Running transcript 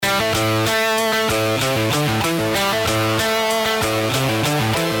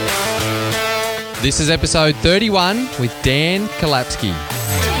This is episode 31 with Dan Kalapski.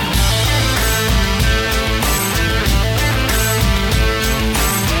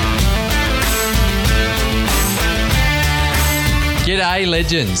 G'day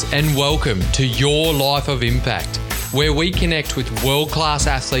legends and welcome to Your Life of Impact, where we connect with world-class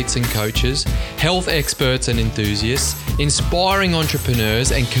athletes and coaches, health experts and enthusiasts, inspiring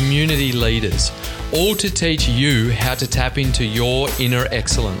entrepreneurs and community leaders, all to teach you how to tap into your inner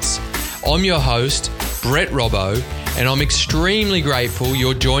excellence. I'm your host, Brett Robbo, and I'm extremely grateful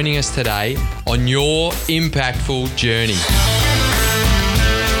you're joining us today on your impactful journey.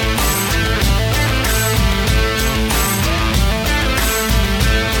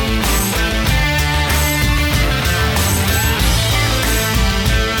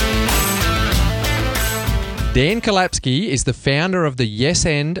 Dan Kalapski is the founder of the Yes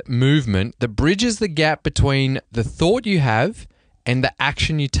End movement that bridges the gap between the thought you have and the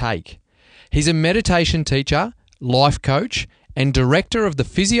action you take. He's a meditation teacher, life coach, and director of the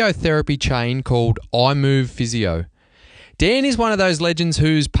physiotherapy chain called iMove Physio. Dan is one of those legends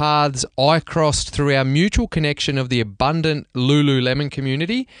whose paths I crossed through our mutual connection of the abundant Lululemon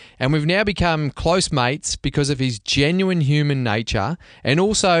community, and we've now become close mates because of his genuine human nature and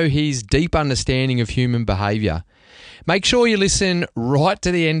also his deep understanding of human behaviour. Make sure you listen right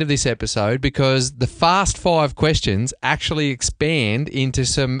to the end of this episode because the fast 5 questions actually expand into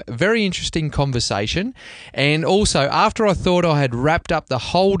some very interesting conversation. And also, after I thought I had wrapped up the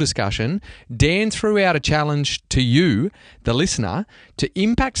whole discussion, Dan threw out a challenge to you, the listener, to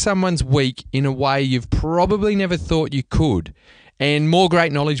impact someone's week in a way you've probably never thought you could. And more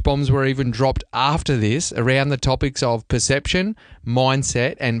great knowledge bombs were even dropped after this around the topics of perception,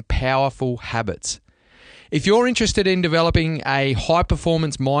 mindset, and powerful habits. If you're interested in developing a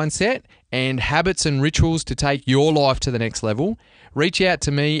high-performance mindset and habits and rituals to take your life to the next level, reach out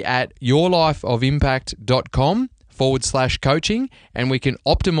to me at yourlifeofImpact.com/coaching and we can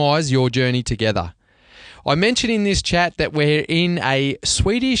optimize your journey together. I mentioned in this chat that we're in a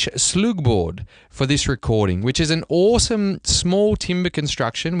Swedish slugboard for this recording, which is an awesome small timber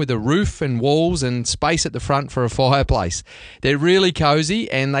construction with a roof and walls and space at the front for a fireplace. They're really cozy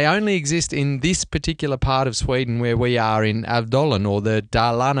and they only exist in this particular part of Sweden where we are in Älvdalen or the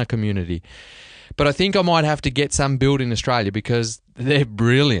Dalarna community. But I think I might have to get some built in Australia because they're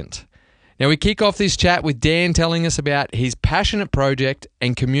brilliant. Now, we kick off this chat with Dan telling us about his passionate project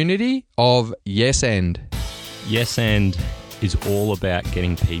and community of Yes End. Yes End is all about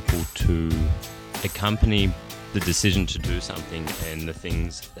getting people to accompany the decision to do something and the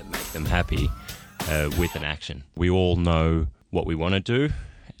things that make them happy with an action. We all know what we want to do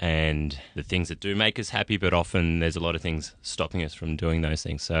and the things that do make us happy, but often there's a lot of things stopping us from doing those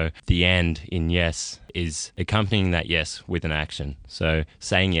things. So the and in yes is accompanying that yes with an action. So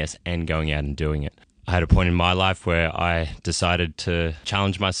saying yes and going out and doing it. I had a point in my life where I decided to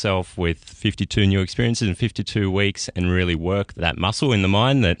challenge myself with 52 new experiences in 52 weeks and really work that muscle in the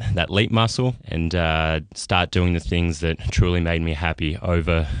mind, that leap muscle, and start doing the things that truly made me happy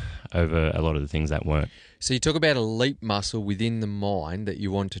over a lot of the things that weren't. So you talk about a leap muscle within the mind that you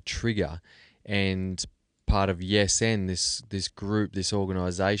want to trigger, and part of Yes End, this group, this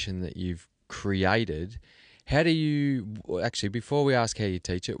organisation that you've created. How do you, actually, before we ask how you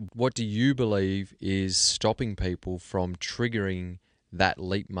teach it, what do you believe is stopping people from triggering that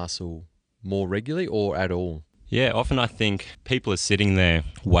leap muscle more regularly or at all? Yeah, often I think people are sitting there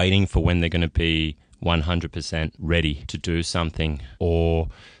waiting for when they're going to be 100% ready to do something, or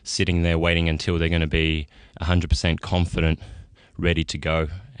sitting there waiting until they're going to be 100% confident, ready to go.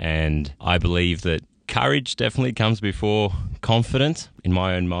 And I believe that courage definitely comes before confidence. In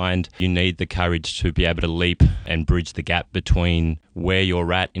my own mind, you need the courage to be able to leap and bridge the gap between where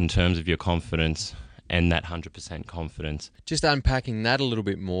you're at in terms of your confidence and that 100% confidence. Just unpacking that a little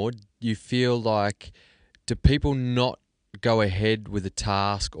bit more, you feel like, do people not go ahead with a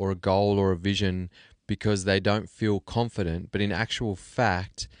task or a goal or a vision because they don't feel confident, but in actual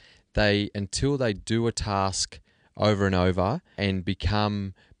fact, until they do a task over and over and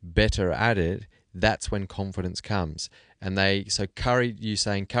become better at it, that's when confidence comes. And courage, you're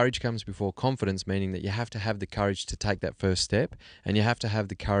saying courage comes before confidence, meaning that you have to have the courage to take that first step, and you have to have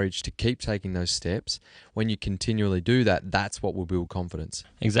the courage to keep taking those steps. When you continually do that, that's what will build confidence.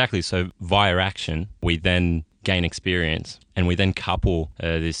 Exactly. So via action, we then gain experience, and we then couple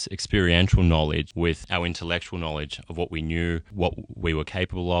this experiential knowledge with our intellectual knowledge of what we knew, what we were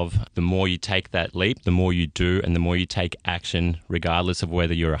capable of. The more you take that leap, the more you do, and the more you take action, regardless of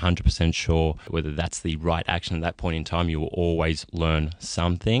whether you're 100% sure whether that's the right action at that point in time, you will always learn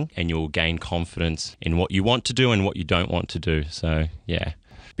something, and you will gain confidence in what you want to do and what you don't want to do. So, yeah.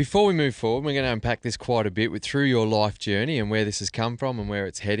 Before we move forward, we're going to unpack this quite a bit through your life journey and where this has come from and where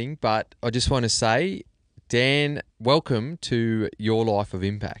it's heading. But I just want to say, Dan, welcome to Your Life of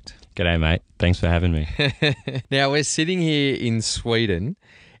Impact. G'day, mate. Thanks for having me. Now, we're sitting here in Sweden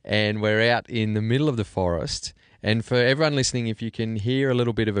and we're out in the middle of the forest. And for everyone listening, if you can hear a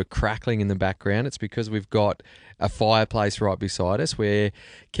little bit of a crackling in the background, it's because we've got a fireplace right beside us. We're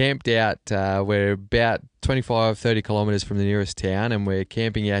camped out. We're about 25, 30 kilometres from the nearest town, and we're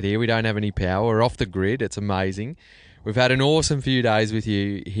camping out here. We don't have any power. We're off the grid. It's amazing. We've had an awesome few days with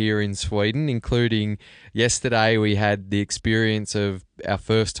you here in Sweden, including yesterday we had the experience of our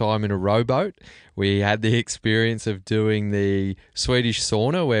first time in a rowboat. We had the experience of doing the Swedish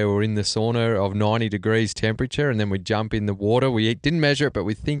sauna, where we're in the sauna of 90 degrees temperature, and then we jump in the water. We didn't measure it, but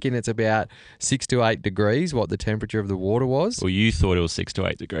we're thinking it's about 6 to 8 degrees, what the temperature of the water was. Well, you thought it was 6 to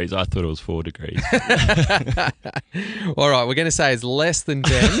 8 degrees. I thought it was 4 degrees. All right, we're going to say it's less than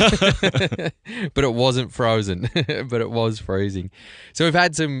 10, but it wasn't frozen, but it was freezing. So we've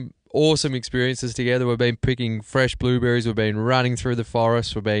had some awesome experiences together. We've been picking fresh blueberries. We've been running through the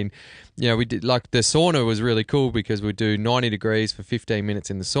forest. We've been, we did, like, the sauna was really cool because we do 90 degrees for 15 minutes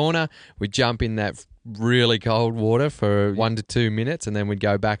in the sauna. We jump in that really cold water for 1 to 2 minutes, and then we'd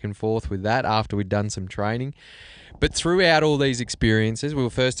go back and forth with that after we'd done some training. But throughout all these experiences, we were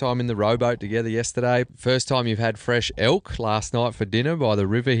first time in the rowboat together yesterday. First time you've had fresh elk last night for dinner by the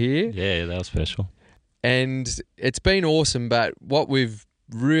river here. Yeah, that was special. And it's been awesome, but what we've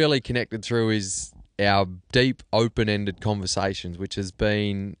really connected through is our deep, open-ended conversations, which has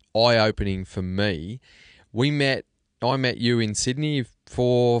been eye-opening for me. I met you in Sydney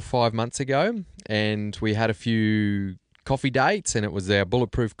 4 or 5 months ago, and we had a few coffee dates, and it was our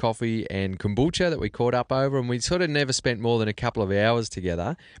bulletproof coffee and kombucha that we caught up over, and we sort of never spent more than a couple of hours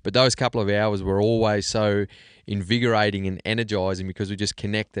together, but those couple of hours were always so invigorating and energizing because we just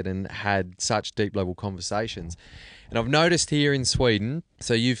connected and had such deep level conversations. And I've noticed here in Sweden,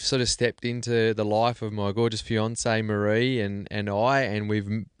 so you've sort of stepped into the life of my gorgeous fiancée Marie and I, and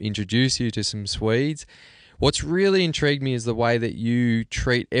we've introduced you to some Swedes. What's really intrigued me is the way that you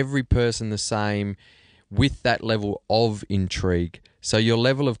treat every person the same with that level of intrigue. So your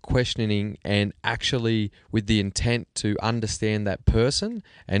level of questioning and actually with the intent to understand that person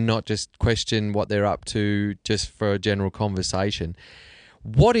and not just question what they're up to just for a general conversation.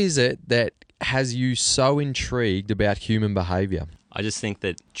 What is it that has you so intrigued about human behaviour? I just think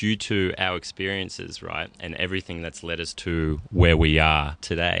that due to our experiences, right, and everything that's led us to where we are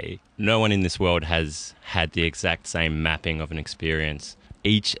today, no one in this world has had the exact same mapping of an experience.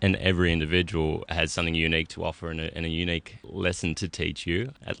 Each and every individual has something unique to offer and a unique lesson to teach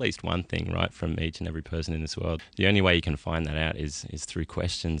you, at least one thing, right, from each and every person in this world. The only way you can find that out is through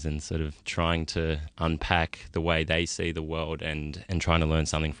questions and sort of trying to unpack the way they see the world and trying to learn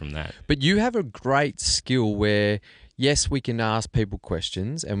something from that. But you have a great skill where, yes, we can ask people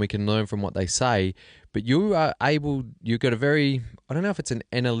questions and we can learn from what they say, but you've got a very, I don't know if it's an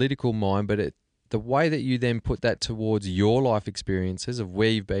analytical mind, but the way that you then put that towards your life experiences of where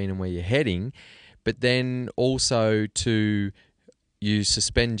you've been and where you're heading, but then also you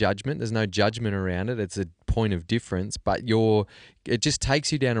suspend judgment. There's no judgment around it. It's a point of difference, but it just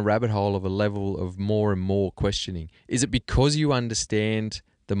takes you down a rabbit hole of a level of more and more questioning. Is it because you understand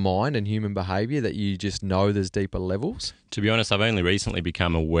the mind and human behaviour that you just know there's deeper levels? To be honest, I've only recently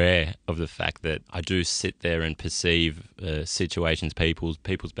become aware of the fact that I do sit there and perceive situations, people's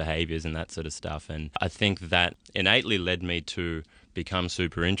behaviours and that sort of stuff. And I think that innately led me to become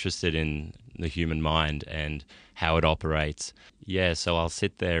super interested in the human mind and how it operates. Yeah, so I'll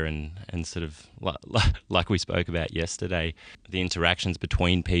sit there and sort of, like we spoke about yesterday, the interactions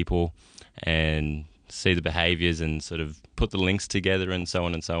between people and see the behaviours and sort of put the links together and so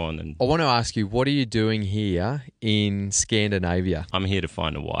on and so on. And I want to ask you, what are you doing here in Scandinavia? I'm here to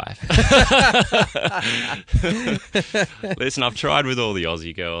find a wife. Listen, I've tried with all the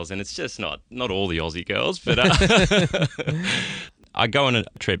Aussie girls, and it's just not all the Aussie girls, but I go on a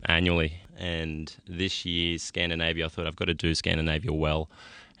trip annually, and this year Scandinavia, I thought I've got to do Scandinavia well,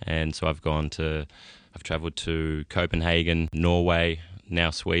 and so I've travelled to Copenhagen, Norway, now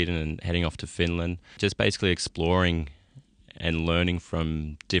Sweden, and heading off to Finland, just basically exploring and learning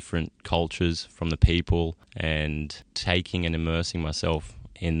from different cultures, from the people, and taking and immersing myself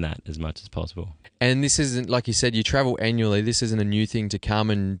in that as much as possible. And this isn't, like you said, you travel annually. This isn't a new thing to come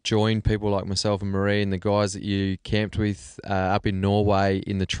and join people like myself and Marie and the guys that you camped with up in Norway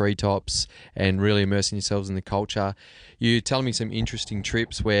in the treetops and really immersing yourselves in the culture. You're telling me some interesting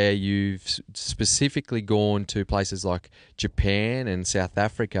trips where you've specifically gone to places like Japan and South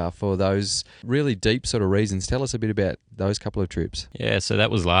Africa for those really deep sort of reasons. Tell us a bit about those couple of trips. Yeah, so that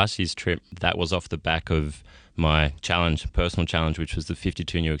was last year's trip. That was off the back of my personal challenge, which was the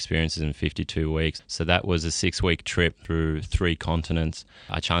 52 new experiences in 52 weeks. So that was a 6-week trip through 3 continents.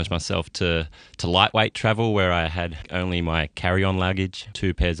 I challenged myself to lightweight travel, where I had only my carry-on luggage,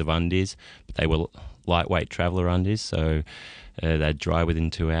 2 pairs of undies, but they were lightweight traveller undies, so they'd dry within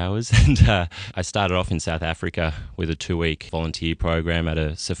 2 hours. And I started off in South Africa with a 2-week volunteer program at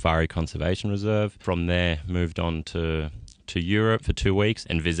a safari conservation reserve. From there, moved on to Europe for 2 weeks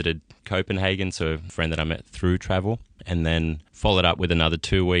and visited Copenhagen, so a friend that I met through travel, and then followed up with another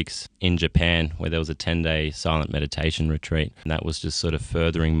 2 weeks in Japan where there was a 10-day silent meditation retreat. And that was just sort of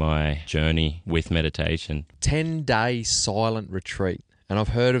furthering my journey with meditation. 10-day silent retreat. And I've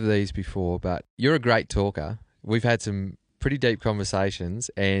heard of these before, but you're a great talker. We've had some pretty deep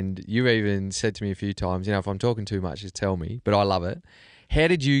conversations, and you even said to me a few times, if I'm talking too much, just tell me, but I love it. How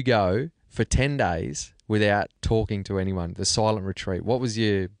did you go for 10 days without talking to anyone, the silent retreat? What was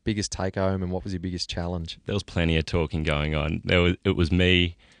your biggest take home and what was your biggest challenge? There was plenty of talking going on. It was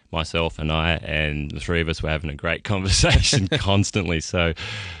me, myself and I, and the 3 of us were having a great conversation constantly. So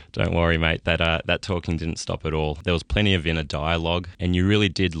don't worry, mate, that talking didn't stop at all. There was plenty of inner dialogue, and you really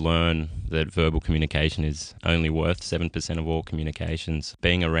did learn that verbal communication is only worth 7% of all communications.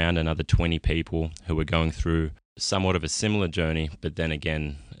 Being around another 20 people who were going through somewhat of a similar journey, but then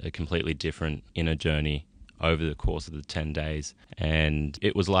again, a completely different inner journey over the course of the 10 days. And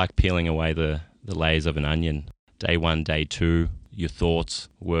it was like peeling away the layers of an onion. Day 1, day 2, your thoughts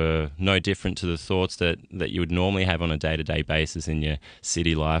were no different to the thoughts that you would normally have on a day-to-day basis in your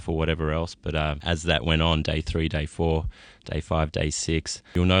city life or whatever else. But as that went on, day 3, day 4, day 5, day 6,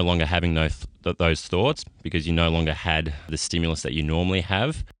 you're no longer having those thoughts because you no longer had the stimulus that you normally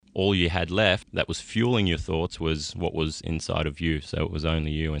have. All you had left that was fueling your thoughts was what was inside of you. So it was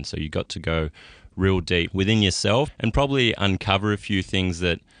only you. And so you got to go real deep within yourself and probably uncover a few things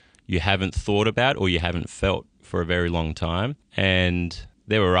that you haven't thought about or you haven't felt for a very long time. And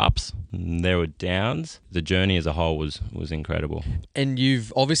there were ups, there were downs. The journey as a whole was incredible. And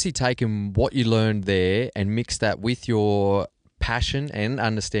you've obviously taken what you learned there and mixed that with your passion and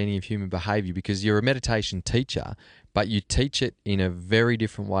understanding of human behavior, because you're a meditation teacher, but you teach it in a very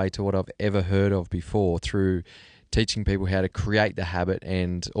different way to what I've ever heard of before, through teaching people how to create the habit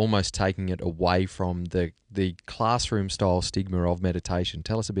and almost taking it away from the classroom style stigma of meditation.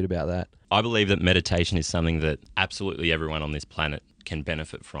 Tell us a bit about that. I believe that meditation is something that absolutely everyone on this planet can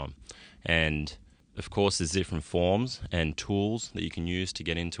benefit from. And of course, there's different forms and tools that you can use to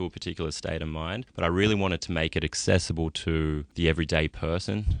get into a particular state of mind, but I really wanted to make it accessible to the everyday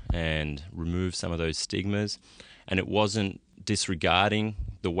person and remove some of those stigmas. And it wasn't disregarding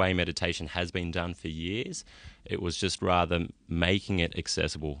the way meditation has been done for years. It was just rather making it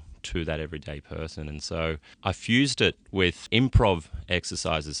accessible to that everyday person. And so I fused it with improv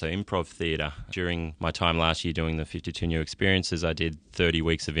exercises, so improv theatre. During my time last year doing the 52 new experiences, I did 30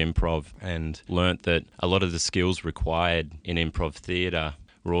 weeks of improv and learnt that a lot of the skills required in improv theatre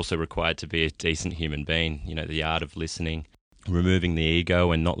were also required to be a decent human being. The art of listening, removing the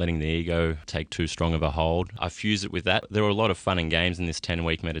ego and not letting the ego take too strong of a hold. I fused it with that. There were a lot of fun and games in this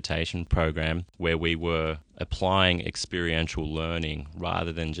 10-week meditation program where we were applying experiential learning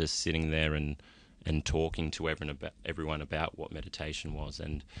rather than just sitting there and talking to everyone about what meditation was.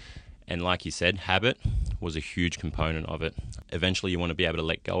 And like you said, habit was a huge component of it. Eventually you want to be able to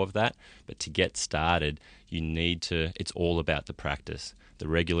let go of that, but to get started, it's all about the practice, the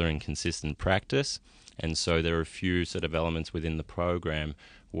regular and consistent practice. And so there are a few sort of elements within the program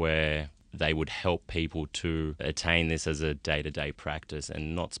where they would help people to attain this as a day-to-day practice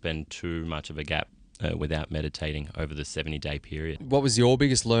and not spend too much of a gap without meditating over the 70-day period. What was your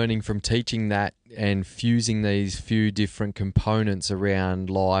biggest learning from teaching that and fusing these few different components around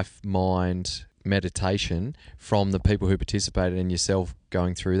life, mind, meditation from the people who participated and yourself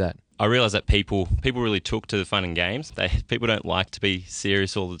going through that? I realised that people really took to the fun and games. People don't like to be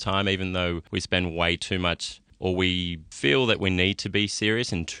serious all the time, even though we spend way too much, or we feel that we need to be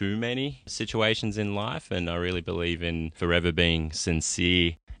serious in too many situations in life. And I really believe in forever being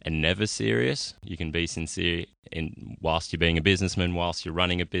sincere and never serious. You can be sincere whilst you're being a businessman, whilst you're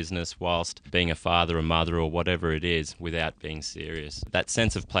running a business, whilst being a father, a mother, or whatever it is, without being serious. That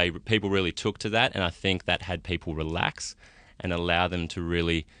sense of play, people really took to that, and I think that had people relax. and allow them to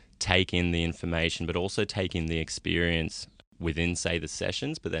really take in the information, but also take in the experience within, say, the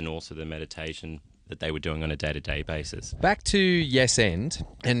sessions, but then also the meditation that they were doing on a day-to-day basis. Back to Yes End,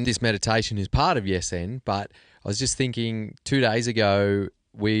 and this meditation is part of Yes End, but I was just thinking 2 days ago,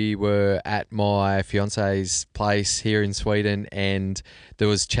 we were at my fiance's place here in Sweden, and there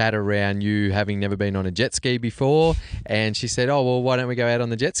was chat around you having never been on a jet ski before. And she said, "Oh, well, why don't we go out on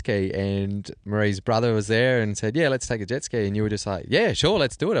the jet ski?" And Marie's brother was there and said, "Yeah, let's take a jet ski." And you were just like, "Yeah, sure,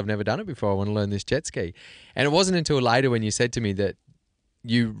 let's do it. I've never done it before. I want to learn this jet ski." And it wasn't until later when you said to me that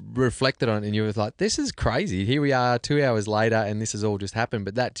you reflected on it and you were like, this is crazy. Here we are 2 hours later and this has all just happened.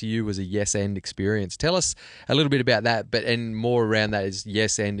 But that to you was a Yes End experience. Tell us a little bit about that, and more around that is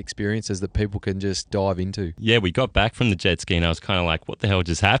Yes End experiences that people can just dive into. Yeah, we got back from the jet ski and I was kind of like, what the hell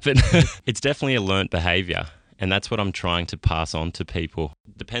just happened? It's definitely a learnt behavior. And that's what I'm trying to pass on to people.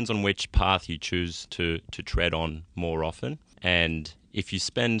 Depends on which path you choose to tread on more often. And if you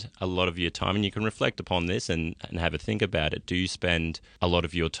spend a lot of your time, and you can reflect upon this and have a think about it, do you spend a lot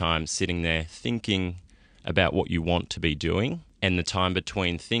of your time sitting there thinking about what you want to be doing? And the time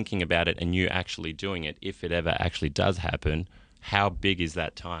between thinking about it and you actually doing it, if it ever actually does happen, how big is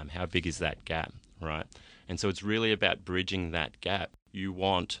that time? How big is that gap, right? And so it's really about bridging that gap. You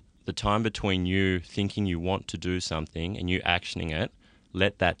want the time between you thinking you want to do something and you actioning it,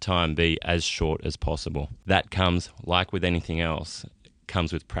 let that time be as short as possible. That comes, like with anything else,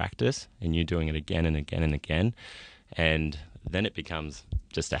 comes with practice and you doing it again and again and again. And then it becomes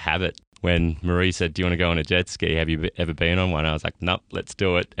just a habit. When Marie said, "Do you want to go on a jet ski? Have you ever been on one?" I was like, "Nope, let's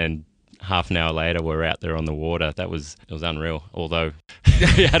do it." And half an hour later, we're out there on the water. It was unreal. Although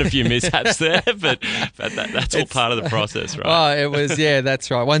we had a few mishaps there, but that's all part of the process, right? Oh, it was, yeah,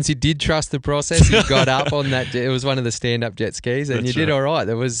 that's right. Once you did trust the process, you got up on that. It was one of the stand-up jet skis, and you did all right.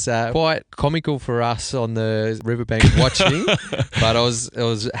 It was quite comical for us on the riverbank watching, but I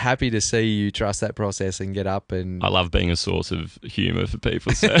was happy to see you trust that process and get up. And I love being a source of humour for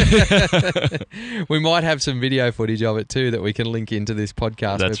people. So we might have some video footage of it too that we can link into this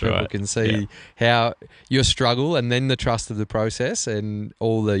podcast. That's where people right. can see how your struggle and then the trust of the process and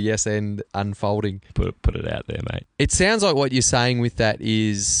all the Yes End unfolding. Put it out there, mate. It sounds like what you're saying with that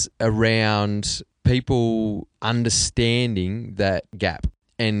is around people understanding that gap.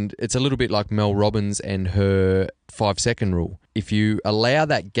 And it's a little bit like Mel Robbins and her 5-second rule. If you allow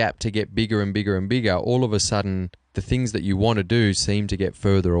that gap to get bigger and bigger and bigger, all of a sudden the things that you want to do seem to get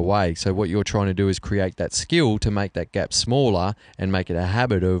further away. So what you're trying to do is create that skill to make that gap smaller and make it a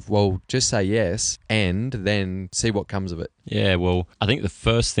habit of, well, just say yes and then see what comes of it. Yeah, well, I think the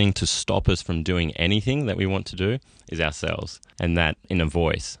first thing to stop us from doing anything that we want to do is ourselves, and that inner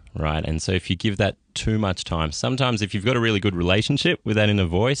voice, right? And so if you give that too much time, sometimes if you've got a really good relationship with that inner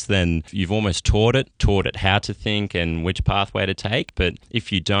voice, then you've almost taught it how to think and which pathway to take. But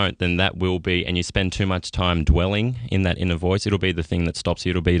if you don't, then that will be, and you spend too much time dwelling in that inner voice, it'll be the thing that stops you.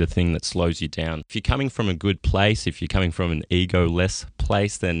 It'll be the thing that slows you down. If you're coming from a good place, if you're coming from an ego-less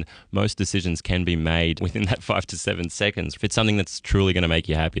place, then most decisions can be made within that 5 to 7 seconds. If it's something that's truly going to make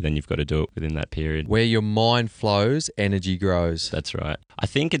you happy, then you've got to do it within that period. Where your mind flows, energy grows. That's right. I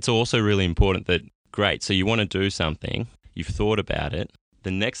think it's also really important that, great, so you want to do something, you've thought about it.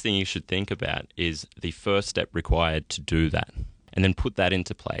 The next thing you should think about is the first step required to do that, and then put that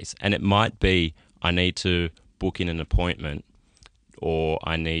into place. And it might be, I need to book in an appointment, or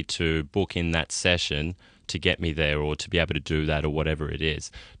I need to book in that session to get me there or to be able to do that or whatever it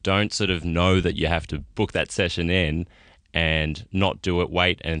is. Don't sort of know that you have to book that session in and not do it,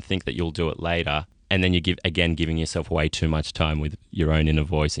 wait and think that you'll do it later. And then you giving yourself way too much time with your own inner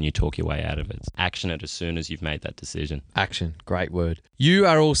voice and you talk your way out of it. Action it as soon as you've made that decision. Action, great word. You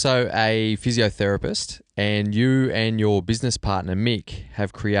are also a physiotherapist, and you and your business partner Mick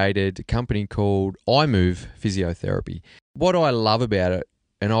have created a company called iMove Physiotherapy. What I love about it,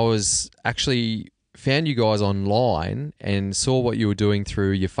 and I was actually found you guys online and saw what you were doing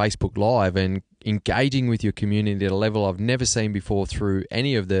through your Facebook Live and engaging with your community at a level I've never seen before through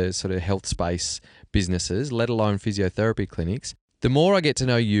any of the sort of health space businesses, let alone physiotherapy clinics. The more I get to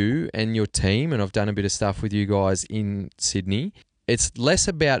know you and your team, and I've done a bit of stuff with you guys in Sydney, it's less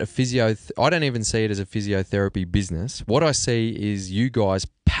about I don't even see it as a physiotherapy business. What I see is you guys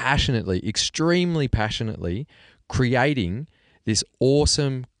passionately, extremely passionately creating this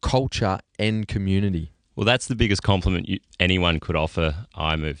awesome culture and community. Well, that's the biggest compliment anyone could offer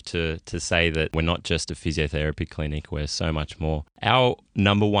iMove, to say that we're not just a physiotherapy clinic, we're so much more. Our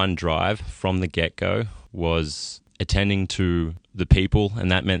number one drive from the get-go was attending to the people,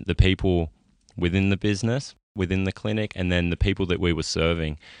 and that meant the people within the business, within the clinic, and then the people that we were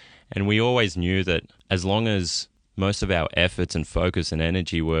serving. And we always knew that as long as most of our efforts and focus and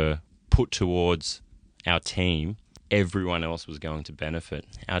energy were put towards our team, everyone else was going to benefit.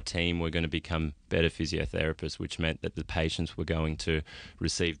 Our team were going to become better physiotherapists, which meant that the patients were going to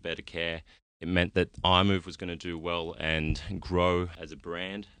receive better care. It meant that iMove was going to do well and grow as a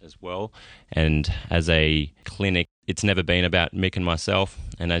brand as well. And as a clinic, it's never been about Mick and myself.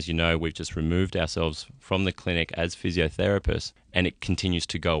 And as you know, we've just removed ourselves from the clinic as physiotherapists, and it continues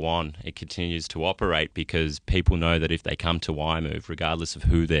to go on. It continues to operate because people know that if they come to iMove, regardless of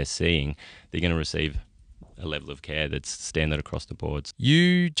who they're seeing, they're going to receive a level of care that's standard across the boards.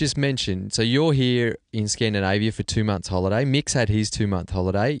 You just mentioned, so you're here in Scandinavia for 2 months holiday. Mick's had his 2-month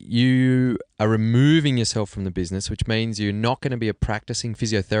holiday. You are removing yourself from the business, which means you're not going to be a practicing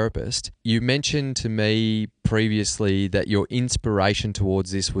physiotherapist. You mentioned to me previously that your inspiration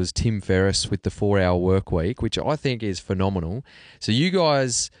towards this was Tim Ferriss with the 4-Hour Workweek, which I think is phenomenal. So you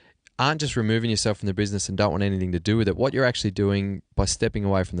guys aren't just removing yourself from the business and don't want anything to do with it. What you're actually doing by stepping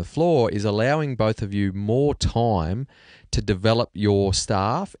away from the floor is allowing both of you more time to develop your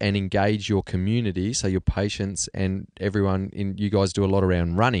staff and engage your community, so your patients and everyone. You guys do a lot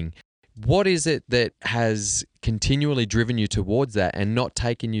around running. What is it that has continually driven you towards that and not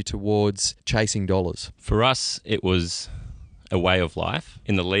taken you towards chasing dollars? For us, it was a way of life.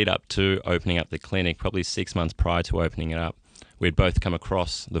 In the lead up to opening up the clinic, probably 6 months prior to opening it up, we'd both come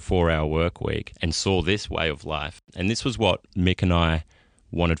across the 4-Hour Workweek and saw this way of life. And this was what Mick and I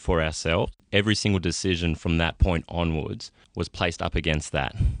wanted for ourselves. Every single decision from that point onwards was placed up against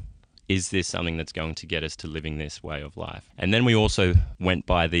that. Is this something that's going to get us to living this way of life? And then we also went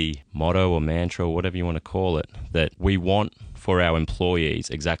by the motto or mantra or whatever you want to call it, that we want for our employees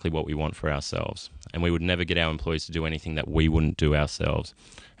exactly what we want for ourselves. And we would never get our employees to do anything that we wouldn't do ourselves.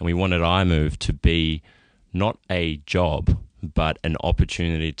 And we wanted iMove to be not a job, but an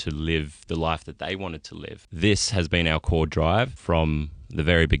opportunity to live the life that they wanted to live. This has been our core drive from the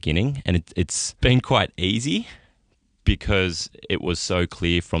very beginning, and it's been quite easy because it was so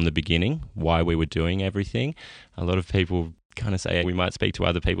clear from the beginning why we were doing everything. A lot of people kind of say, we might speak to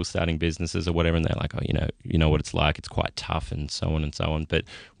other people starting businesses or whatever, and they're like, oh, you know what it's like, it's quite tough and so on and so on. But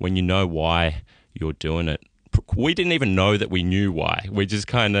when you know why you're doing it, we didn't even know that we knew why. We just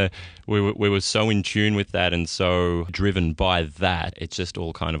kind of, we were so in tune with that and so driven by that, it just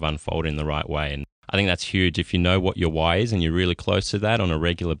all kind of unfolded in the right way. And I think that's huge. If you know what your why is and you're really close to that on a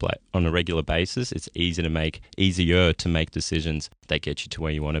regular basis, it's easier to make decisions that get you to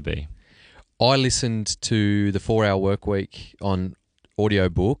where you want to be. I listened to the 4-Hour Workweek on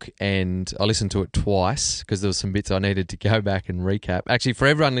audiobook, and I listened to it twice because there were some bits I needed to go back and recap. Actually, for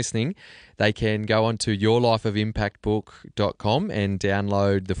everyone listening, they can go on to yourlifeofimpactbook.com and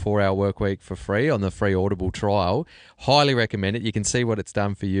download the 4-Hour Workweek for free on the free Audible trial. Highly recommend it. You can see what it's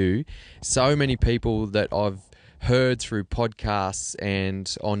done for you. So many people that I've heard through podcasts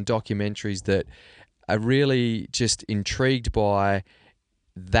and on documentaries that are really just intrigued by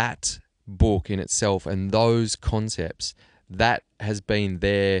that book in itself and those concepts. That has been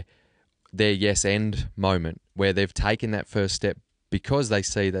their yes and moment where they've taken that first step because they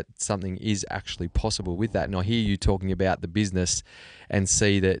see that something is actually possible with that. And I hear you talking about the business and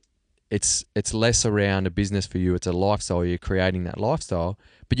see that it's less around a business for you, it's a lifestyle, you're creating that lifestyle,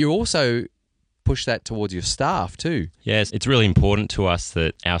 but you also push that towards your staff too. Yes, it's really important to us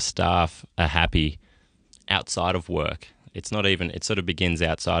that our staff are happy outside of work. It sort of begins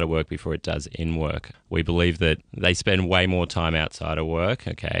outside of work before it does in work. We believe that they spend way more time outside of work,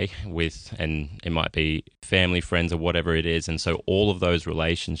 and it might be family, friends, or whatever it is. And so all of those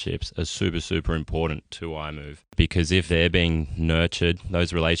relationships are super, super important to iMove, because if they're being nurtured,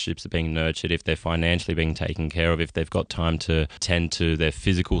 those relationships are being nurtured, if they're financially being taken care of, if they've got time to tend to their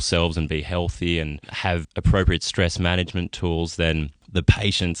physical selves and be healthy and have appropriate stress management tools, then the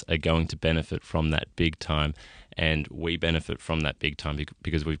patients are going to benefit from that big time. And we benefit from that big time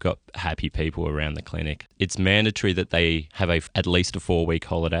because we've got happy people around the clinic. It's mandatory that they have at least a 4-week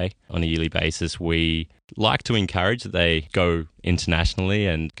holiday on a yearly basis. We like to encourage that they go internationally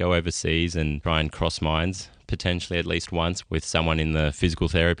and go overseas and try and cross minds, potentially at least once, with someone in the physical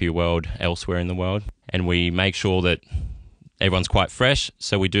therapy world elsewhere in the world. And we make sure that everyone's quite fresh.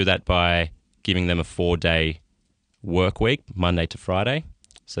 So we do that by giving them a 4-day work week, Monday to Friday.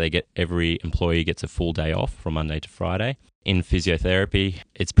 So every employee gets a full day off from Monday to Friday. In physiotherapy,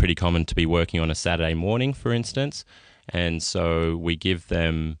 it's pretty common to be working on a Saturday morning, for instance. And so we give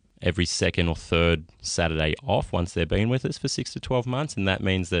them every second or third Saturday off once they've been with us for 6 to 12 months. And that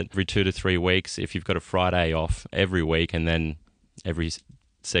means that every 2 to 3 weeks, if you've got a Friday off every week, and then every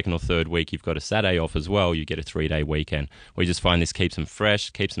second or third week you've got a Saturday off as well, you get a 3-day weekend. We just find this keeps them fresh,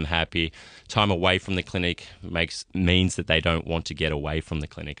 keeps them happy. Time away from the clinic means that they don't want to get away from the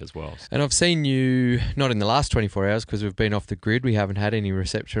clinic as well. And I've seen you, not in the last 24 hours because we've been off the grid, we haven't had any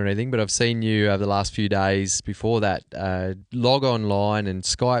reception or anything, but I've seen you over the last few days before that log online and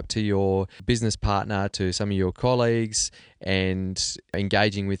Skype to your business partner, to some of your colleagues, and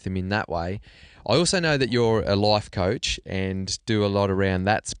engaging with them in that way. I also know that you're a life coach and do a lot around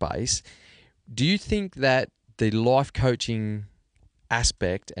that space. Do you think that the life coaching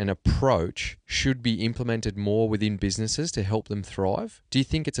aspect and approach should be implemented more within businesses to help them thrive? Do you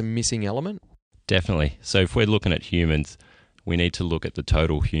think it's a missing element? Definitely. So if we're looking at humans, we need to look at the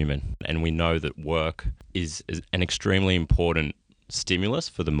total human. And we know that work is an extremely important stimulus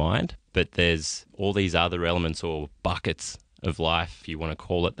for the mind, but there's all these other elements or buckets of life, if you want to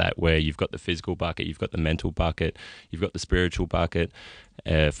call it that, where you've got the physical bucket, you've got the mental bucket, you've got the spiritual bucket,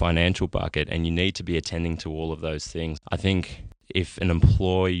 financial bucket, and you need to be attending to all of those things. I think if an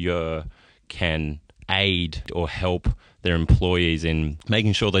employer can aid or help their employees in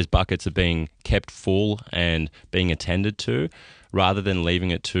making sure those buckets are being kept full and being attended to, rather than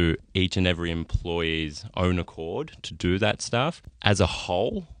leaving it to each and every employee's own accord to do that stuff, as a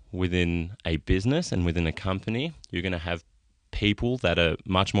whole within a business and within a company, you're going to have people that are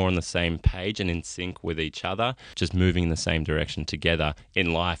much more on the same page and in sync with each other, just moving in the same direction together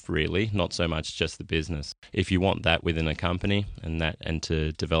in life, really, not so much just the business. If you want that within a company and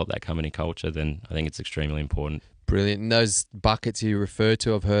to develop that company culture, then I think it's extremely important. Brilliant. And those buckets you refer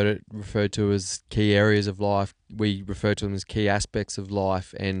to, I've heard it referred to as key areas of life. We refer to them as key aspects of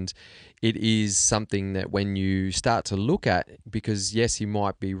life. And it is something that when you start to look at, because yes, you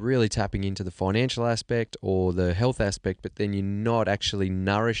might be really tapping into the financial aspect or the health aspect, but then you're not actually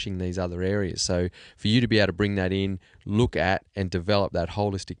nourishing these other areas. So for you to be able to bring that in, look at and develop that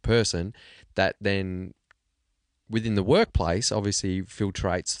holistic person, that then within the workplace obviously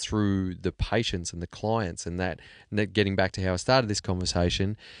filtrates through the patients and the clients, and that getting back to how I started this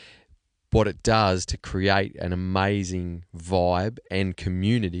conversation, what it does to create an amazing vibe and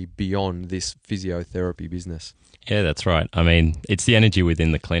community beyond this physiotherapy business. Yeah, that's right. I mean, it's the energy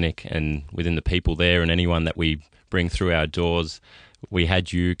within the clinic and within the people there and anyone that we bring through our doors. We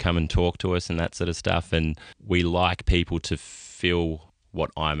had you come and talk to us and that sort of stuff, and we like people to feel what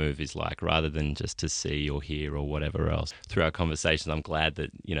iMove is like, rather than just to see or hear or whatever else. Through our conversations, I'm glad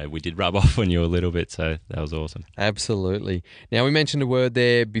that, we did rub off on you a little bit, so that was awesome. Absolutely. Now, we mentioned a word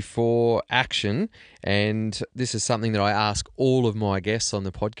there before, action, and this is something that I ask all of my guests on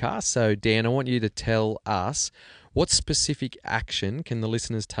the podcast. So, Dan, I want you to tell us, what specific action can the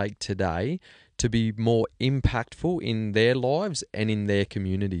listeners take today to be more impactful in their lives and in their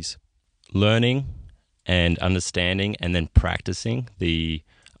communities? Learning and understanding and then practicing the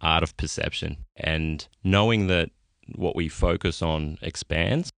art of perception, and knowing that what we focus on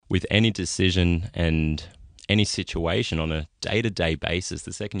expands. With any decision and any situation on a day-to-day basis,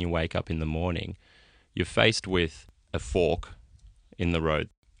 the second you wake up in the morning, you're faced with a fork in the road.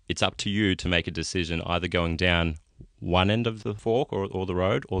 It's up to you to make a decision, either going down one end of the fork or the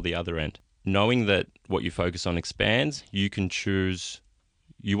road, or the other end. Knowing that what you focus on expands, you can choose.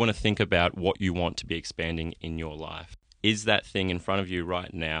 You want to think about what you want to be expanding in your life. Is that thing in front of you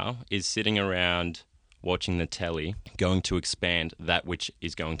right now, is sitting around watching the telly going to expand that which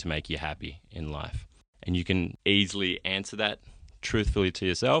is going to make you happy in life? And you can easily answer that truthfully to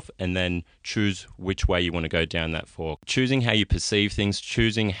yourself and then choose which way you want to go down that fork. Choosing how you perceive things,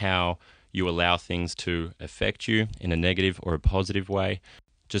 choosing how you allow things to affect you in a negative or a positive way,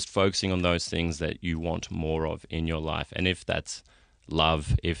 just focusing on those things that you want more of in your life. And if that's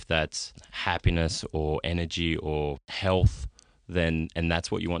love, if that's happiness or energy or health, then and that's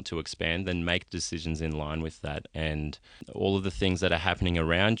what you want to expand, then make decisions in line with that. And all of the things that are happening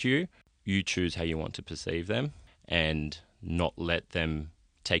around you, you choose how you want to perceive them and not let them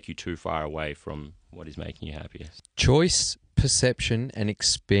take you too far away from what is making you happiest. Choice, perception, and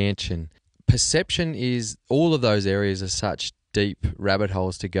expansion. Perception is, all of those areas are such deep rabbit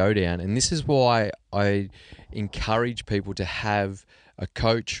holes to go down, and this is why I encourage people to have a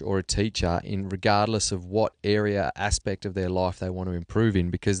coach or a teacher in regardless of what area, aspect of their life they want to improve in,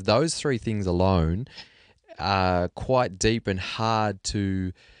 because those three things alone are quite deep and hard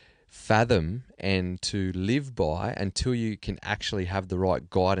to fathom and to live by until you can actually have the right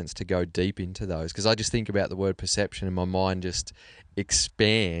guidance to go deep into those. Because I just think about the word perception and my mind just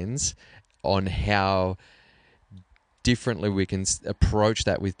expands on how differently we can approach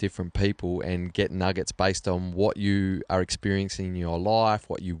that with different people and get nuggets based on what you are experiencing in your life,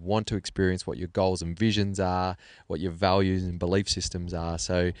 what you want to experience, what your goals and visions are, what your values and belief systems are.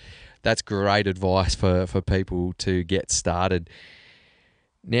 So that's great advice for people to get started.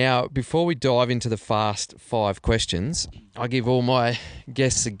 Now, before we dive into the fast 5 questions, I give all my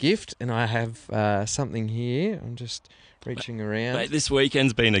guests a gift, and I have something here. I'm just reaching around. Mate, this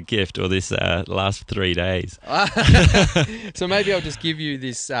weekend's been a gift, or this last 3 days. So maybe I'll just give you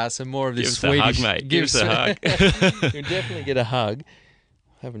this some more of this Give us Swedish. a hug, mate. Give us a hug. You'll definitely get a hug.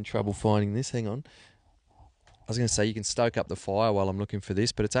 Having trouble finding this. Hang on. I was going to say you can stoke up the fire while I'm looking for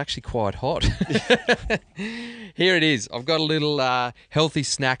this, but it's actually quite hot. Here it is. I've got a little healthy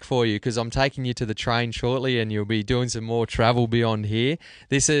snack for you because I'm taking you to the train shortly and you'll be doing some more travel beyond here.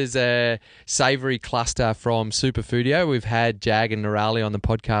 This is a savoury cluster from Superfoodio. We've had Jag and Nirali on the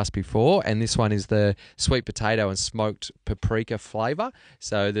podcast before, and this one is the sweet potato and smoked paprika flavour.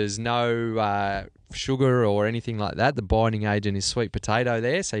 So there's no sugar or anything like that. The binding agent is sweet potato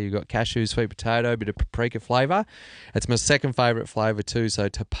there. So you've got cashew, sweet potato, a bit of paprika flavour. It's my second favourite flavour too. So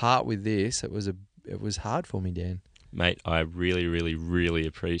to part with this, it was hard for me, Dan. Mate, I really, really, really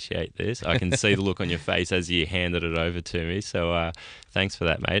appreciate this. I can see the look on your face as you handed it over to me. So thanks for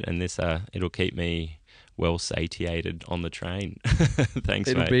that, mate. And this it'll keep me well satiated on the train. Thanks,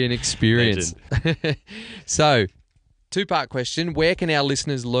 mate. It'll be an experience. So, 2-part question. Where can our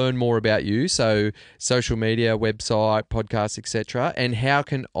listeners learn more about you? So social media, website, podcasts, etc. And how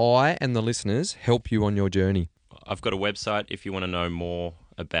can I and the listeners help you on your journey? I've got a website if you want to know more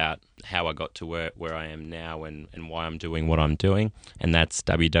about how I got to where I am now and why I'm doing what I'm doing. And that's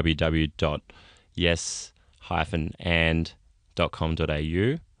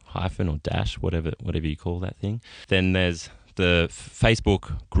www.yes-and.com.au hyphen or dash, whatever you call that thing. Then there's the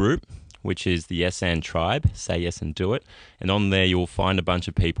Facebook group, which is the Yes and Tribe, Say Yes and Do It. And on there, you'll find a bunch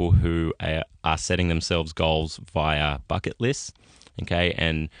of people who are setting themselves goals via bucket lists, okay?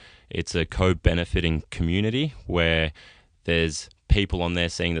 And it's a co-benefiting community where there's people on there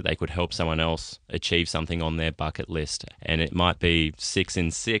seeing that they could help someone else achieve something on their bucket list. And it might be 6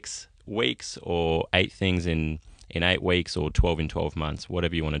 in 6 weeks or 8 things in 8 weeks or 12 in 12 months,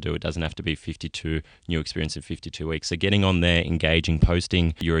 whatever you want to do. It doesn't have to be 52 new experience in 52 weeks. So getting on there, engaging,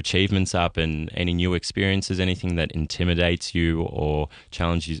 posting your achievements up and any new experiences, anything that intimidates you or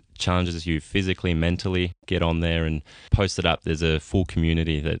challenges you physically, mentally, get on there and post it up. There's a full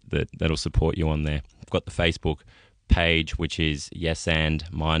community that'll support you on there. I've got the Facebook page, which is Yes and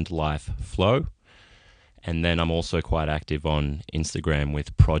Mind Life Flow. And then I'm also quite active on Instagram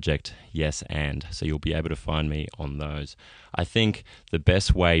with Project Yes And. So you'll be able to find me on those. I think the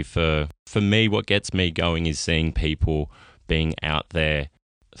best way for me, what gets me going is seeing people being out there,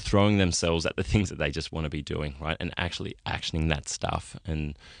 throwing themselves at the things that they just want to be doing, right? And actually actioning that stuff.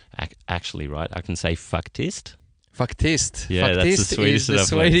 And actually, right, I can say fucktist. Fucktist. Yeah, fucktist that's the Swedish is the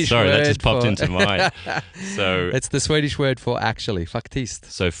Swedish Sorry, word that just popped for... into mind. So it's the Swedish word for actually, fucktist.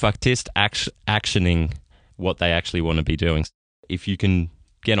 So fucktist, actioning what they actually want to be doing. If you can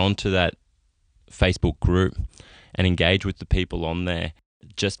get onto that Facebook group and engage with the people on there,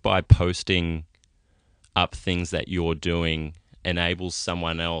 just by posting up things that you're doing enables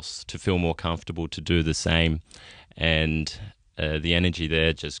someone else to feel more comfortable to do the same. And the energy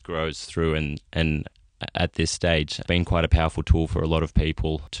there just grows through and at this stage, been quite a powerful tool for a lot of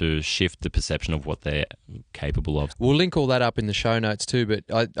people to shift the perception of what they're capable of. We'll link all that up in the show notes too, but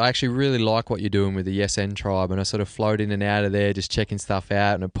I actually really like what you're doing with the Yes and Tribe, and I sort of float in and out of there just checking stuff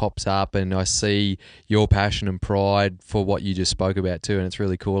out, and it pops up and I see your passion and pride for what you just spoke about too, and it's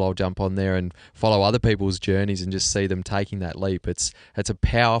really cool. I'll jump on there and follow other people's journeys and just see them taking that leap. It's a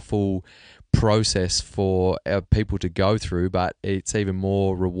powerful process for people to go through, but it's even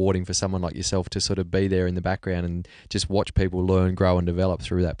more rewarding for someone like yourself to sort of be there in the background and just watch people learn, grow and develop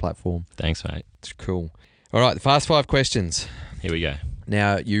through that platform. Thanks, mate. It's cool. All right, the fast 5 questions. Here we go.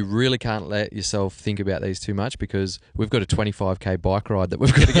 Now, you really can't let yourself think about these too much because we've got a 25k bike ride that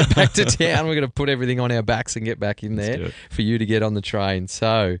we've got to get back to town. We're going to put everything on our backs and get back in there for you to get on the train.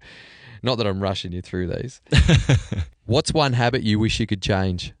 So, not that I'm rushing you through these. What's one habit you wish you could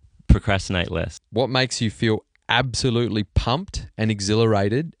change? Procrastinate less. What makes you feel absolutely pumped and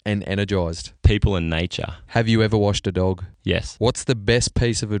exhilarated and energized? People and nature. Have you ever washed a dog? Yes. What's the best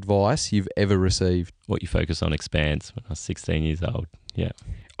piece of advice you've ever received? What you focus on expands. When I was 16 years old. Yeah.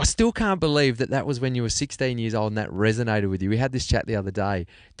 I still can't believe that was when you were 16 years old and that resonated with you. We had this chat the other day.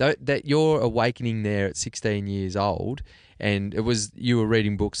 That your awakening there at 16 years old, and it was you were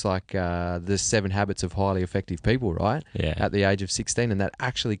reading books like The 7 Habits of Highly Effective People, right? Yeah. At the age of 16, and that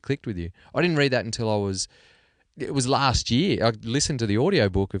actually clicked with you. I didn't read that until I was it was last year. I listened to the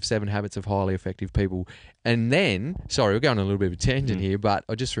audiobook of 7 Habits of Highly Effective People. And then, sorry, we're going on a little bit of a tangent here, but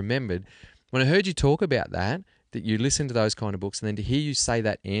I just remembered when I heard you talk about that you listen to those kind of books, and then to hear you say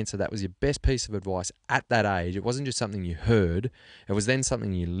that answer, that was your best piece of advice at that age. It wasn't just something you heard. It was then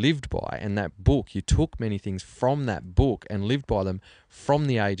something you lived by. And that book, you took many things from that book and lived by them from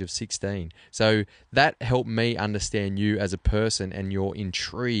the age of 16. So that helped me understand you as a person and your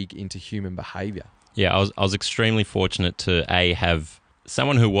intrigue into human behavior. Yeah, I was extremely fortunate to have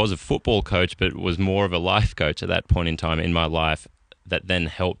someone who was a football coach but was more of a life coach at that point in time in my life that then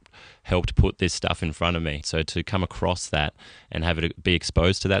helped put this stuff in front of me. So to come across that and have it be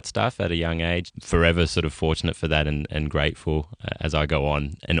exposed to that stuff at a young age, forever sort of fortunate for that and grateful as I go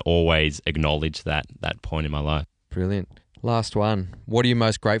on, and always acknowledge that point in my life. Brilliant. Last one. What are you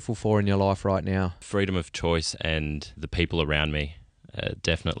most grateful for in your life right now? Freedom of choice and the people around me,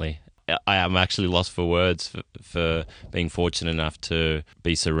 definitely. I am actually lost for words for being fortunate enough to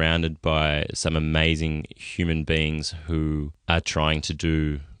be surrounded by some amazing human beings who are trying to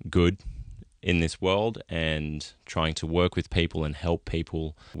do good in this world and trying to work with people and help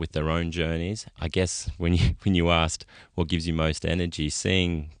people with their own journeys. I guess when you asked what gives you most energy,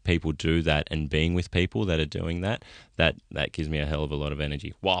 seeing people do that and being with people that are doing that gives me a hell of a lot of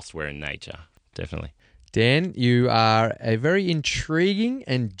energy whilst we're in nature, definitely. Dan, you are a very intriguing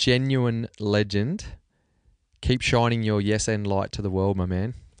and genuine legend. Keep shining your yes and light to the world, my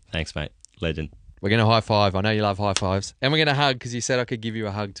man. Thanks, mate. Legend. We're going to high five. I know you love high fives. And we're going to hug because you said I could give you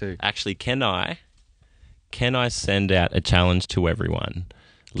a hug too. Actually, can I send out a challenge to everyone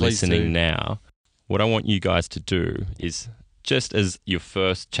listening now? What I want you guys to do is, just as your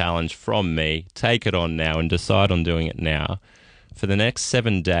first challenge from me, take it on now and decide on doing it now. For the next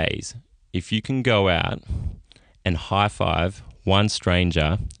 7 days, if you can go out and high five one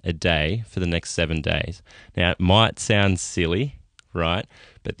stranger a day for the next 7 days. Now, it might sound silly, right?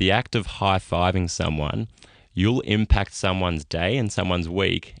 But the act of high fiving someone, you'll impact someone's day and someone's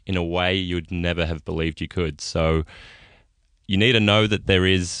week in a way you'd never have believed you could. So you need to know that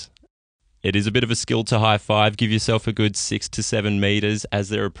it is a bit of a skill to high five. Give yourself a good 6 to 7 meters as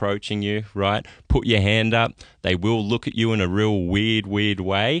they're approaching you, right? Put your hand up. They will look at you in a real weird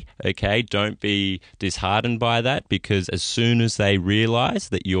way, okay? Don't be disheartened by that, because as soon as they realize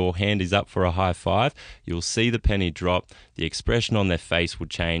that your hand is up for a high five, you'll see the penny drop. The expression on their face will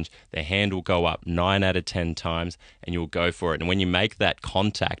change. Their hand will go up 9 out of 10 times, and you'll go for it. And when you make that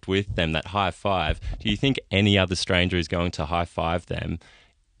contact with them, that high five, do you think any other stranger is going to high five them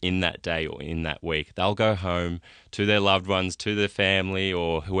in that day or in that week? They'll go home to their loved ones, to their family,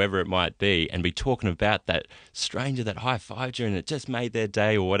 or whoever it might be, and be talking about that stranger that high-fived you and it just made their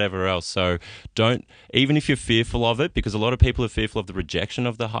day or whatever else. So don't, even if you're fearful of it, because a lot of people are fearful of the rejection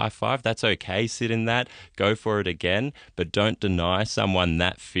of the high five, that's okay. Sit in that, go for it again, but don't deny someone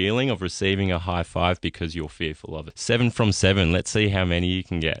that feeling of receiving a high five because you're fearful of it. 7 from 7. Let's see how many you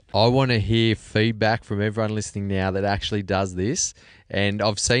can get. I want to hear feedback from everyone listening now that actually does this. And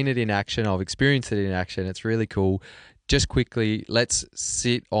I've seen it in action. I've experienced it in action. It's really cool. Just quickly, let's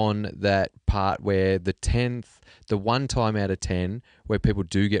sit on that part where the 1 time out of 10 where people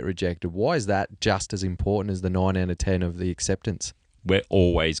do get rejected. Why is that just as important as the 9 out of 10 of the acceptance? We're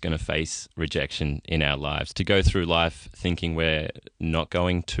always going to face rejection in our lives. To go through life thinking we're not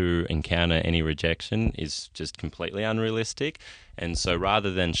going to encounter any rejection is just completely unrealistic. And so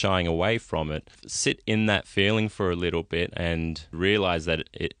rather than shying away from it, sit in that feeling for a little bit and realize that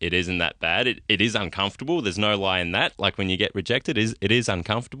it isn't that bad. It is uncomfortable. There's no lie in that. Like when you get rejected, it is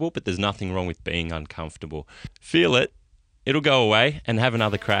uncomfortable, but there's nothing wrong with being uncomfortable. Feel it. It'll go away, and have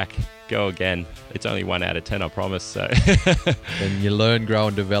another crack. Go again. It's only 1 out of 10, I promise. So, and you learn, grow,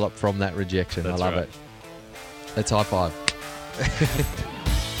 and develop from that rejection. That's I love right. it. Let's high five.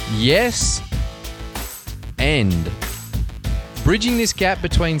 Yes, and bridging this gap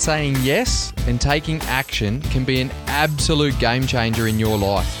between saying yes and taking action can be an absolute game changer in your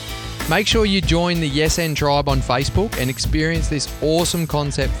life. Make sure you join the Yes and Tribe on Facebook and experience this awesome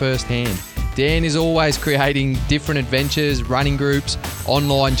concept firsthand. Dan is always creating different adventures, running groups,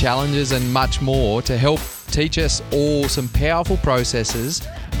 online challenges, and much more to help teach us all some powerful processes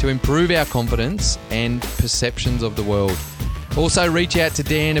to improve our confidence and perceptions of the world. Also, reach out to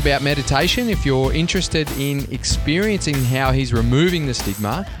Dan about meditation if you're interested in experiencing how he's removing the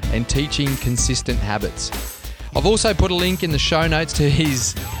stigma and teaching consistent habits. I've also put a link in the show notes to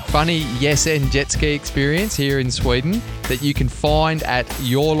his funny yes and jet ski experience here in Sweden that you can find at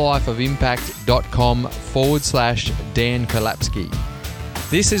yourlifeofimpact.com/Dan Kolapski.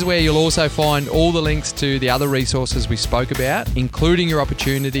 This is where you'll also find all the links to the other resources we spoke about, including your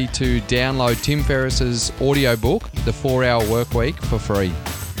opportunity to download Tim Ferriss's audiobook, The 4-Hour Workweek, for free.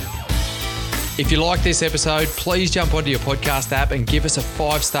 If you like this episode, please jump onto your podcast app and give us a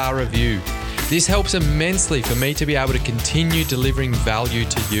 5-star review. This helps immensely for me to be able to continue delivering value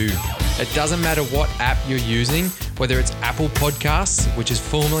to you. It doesn't matter what app you're using, whether it's Apple Podcasts, which is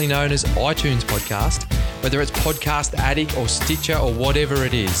formerly known as iTunes Podcast, whether it's Podcast Addict or Stitcher or whatever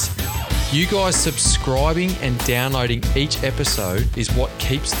it is. You guys subscribing and downloading each episode is what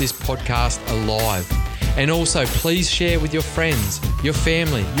keeps this podcast alive. And also, please share with your friends, your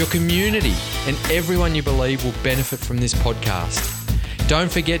family, your community, and everyone you believe will benefit from this podcast.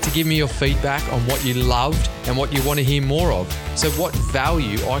 Don't forget to give me your feedback on what you loved and what you want to hear more of, so what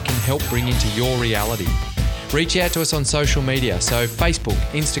value I can help bring into your reality. Reach out to us on social media, so Facebook,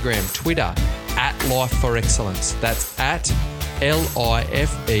 Instagram, Twitter, @Life for Excellence. That's at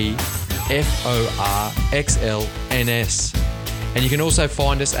LIFEFORXLNS. And you can also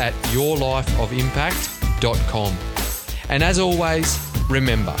find us at yourlifeofimpact.com. And as always,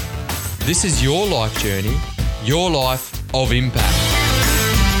 remember, this is your life journey, your life of impact.